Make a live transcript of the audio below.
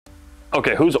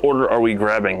Okay, whose order are we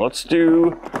grabbing? Let's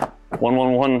do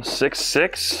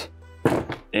 11166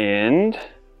 and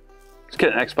let's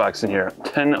get an Xbox in here.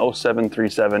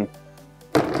 100737.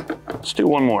 Let's do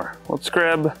one more. Let's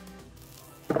grab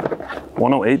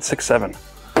 10867.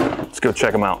 Let's go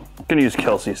check him out. I'm gonna use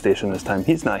Kelsey's station this time.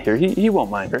 He's not here. He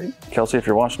won't mind, right? Kelsey, if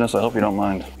you're watching this, I hope you don't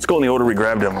mind. Let's go in the order we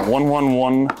grabbed him.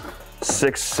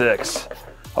 11166.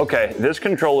 Okay, this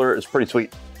controller is pretty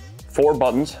sweet. 4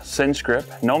 buttons, cinch grip,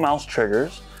 no mouse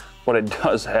triggers, but it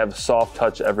does have soft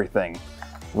touch everything.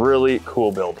 Really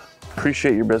cool build.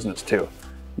 Appreciate your business too.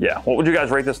 Yeah, what would you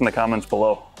guys rate this in the comments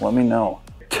below? Let me know.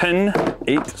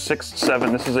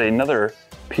 10867. This is another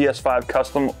PS5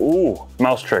 custom,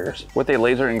 mouse triggers with a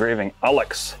laser engraving.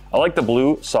 Alex. I like the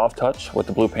blue soft touch with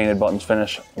the blue painted buttons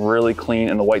finish. Really clean,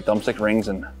 and the white thumbstick rings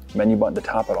and menu button to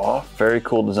top it off. Very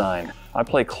cool design. I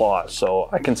play claw, so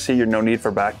I can see no need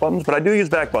for back buttons, but I do use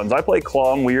back buttons. I play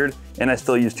claw, I'm weird, and I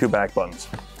still use 2 back buttons.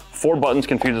 4 buttons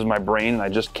confuses my brain, and I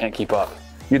just can't keep up.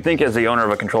 You'd think as the owner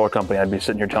of a controller company, I'd be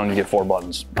sitting here telling you to get 4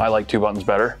 buttons. I like 2 buttons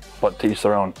better, but to each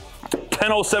their own.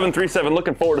 100737,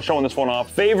 looking forward to showing this one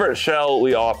off. Favorite shell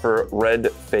we offer,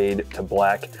 red fade to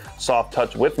black, soft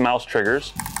touch with mouse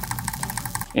triggers,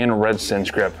 and red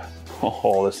cinch grip.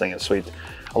 Oh, this thing is sweet.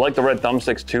 I like the red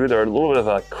thumbsticks too. They're a little bit of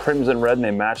a crimson red and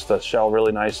they match the shell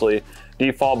really nicely.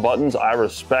 Default buttons, I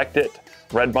respect it.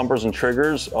 Red bumpers and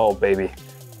triggers, oh baby.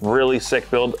 Really sick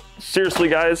build. Seriously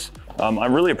guys, I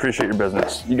really appreciate your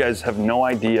business. You guys have no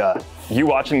idea. You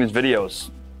watching these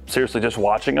videos, seriously, just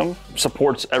watching them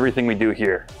supports everything we do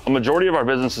here. A majority of our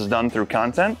business is done through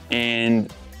content, and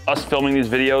us filming these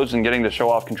videos and getting to show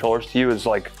off controllers to you is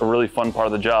like a really fun part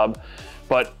of the job.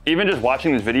 But even just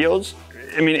watching these videos,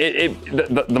 I mean,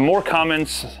 the more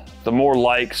comments, the more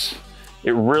likes,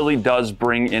 it really does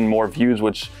bring in more views,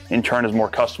 which in turn is more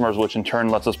customers, which in turn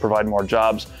lets us provide more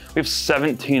jobs. We have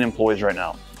 17 employees right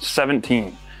now,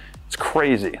 17. It's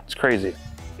crazy, it's crazy.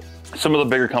 Some of the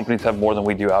bigger companies have more than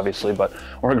we do, obviously, but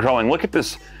we're growing. Look at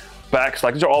this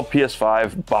backstock. These are all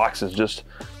PS5 boxes, just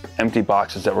empty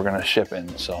boxes that we're gonna ship in.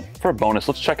 So for a bonus,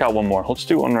 let's check out one more. Let's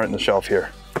do one right in the shelf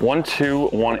here.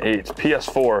 1218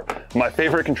 PS4, my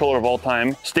favorite controller of all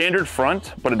time. Standard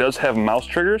front, but it does have mouse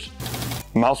triggers,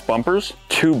 mouse bumpers,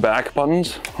 2 back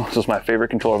buttons. This is my favorite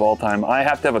controller of all time. I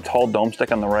have to have a tall dome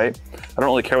stick on the right. I don't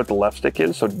really care what the left stick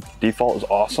is, so default is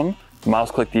awesome.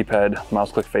 Mouse click D-pad,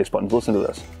 mouse click face buttons. Listen to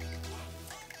this.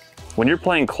 When you're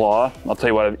playing claw, I'll tell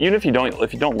you what, even if you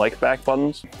don't like back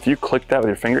buttons, if you click that with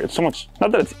your finger, it's so much,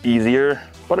 not that it's easier,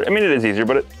 but I mean it is easier,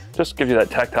 but it just gives you that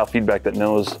tactile feedback that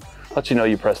lets you know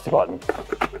you pressed the button.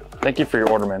 Thank you for your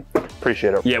order, man.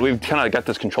 Appreciate it. Yeah, we've kind of got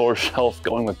this controller shelf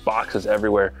going with boxes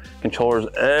everywhere. Controllers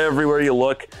everywhere you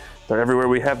look. They're everywhere.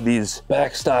 We have these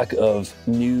back stock of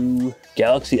new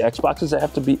Galaxy Xboxes that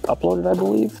have to be uploaded, I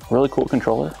believe. Really cool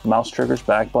controller. Mouse triggers,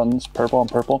 back buttons, purple and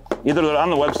purple. Either they're on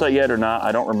the website yet or not,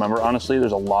 I don't remember. Honestly,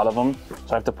 there's a lot of them,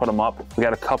 so I have to put them up. We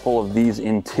got a couple of these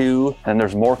in too, and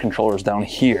there's more controllers down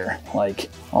here, like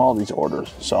all these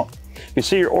orders. So if you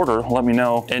see your order, let me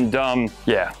know. And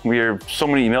yeah, we have so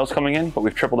many emails coming in, but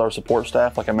we've tripled our support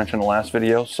staff, like I mentioned in the last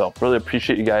video. So really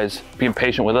appreciate you guys being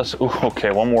patient with us. Ooh,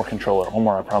 okay, one more controller, one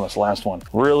more, I promise, last one.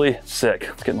 Really sick.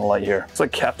 Let's get in the light here. It's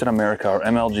like Captain America or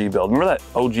MLG build. Remember that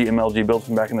OG MLG build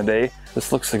from back in the day?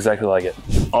 This looks exactly like it.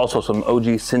 Also some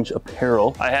OG Cinch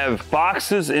apparel. I have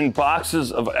boxes and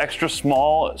boxes of extra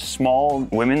small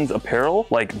women's apparel,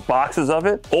 like boxes of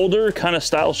it. Older kind of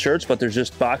style shirts, but there's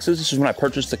just boxes. This is when I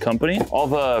purchased the company. All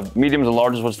the mediums and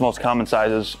larges, which is the most common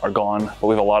sizes, are gone, but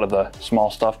we have a lot of the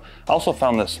small stuff. I also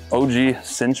found this OG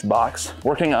Cinch box.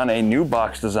 Working on a new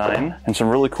box design and some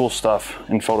really cool stuff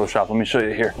in Photoshop. Let me show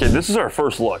you here. Okay, this is our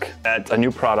first look at a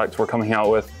new product we're coming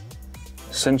out with.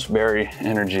 Cinch Berry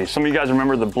Energy. Some of you guys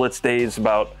remember the Blitz days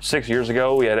about 6 years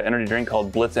ago. We had an energy drink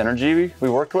called Blitz Energy we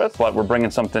worked with, but we're bringing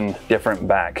something different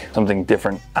back. Something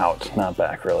different out, not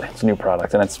back really. It's a new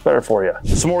product and it's better for you.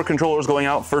 Some more controllers going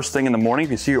out first thing in the morning.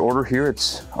 If you see your order here,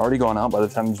 it's already gone out by the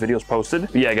time this video is posted.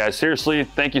 But yeah, guys, seriously,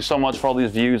 thank you so much for all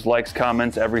these views, likes,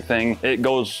 comments, everything. It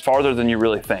goes farther than you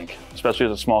really think, especially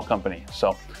as a small company.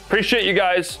 So appreciate you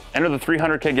guys. Enter the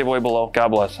 300K giveaway below. God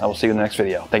bless. I will see you in the next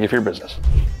video. Thank you for your business.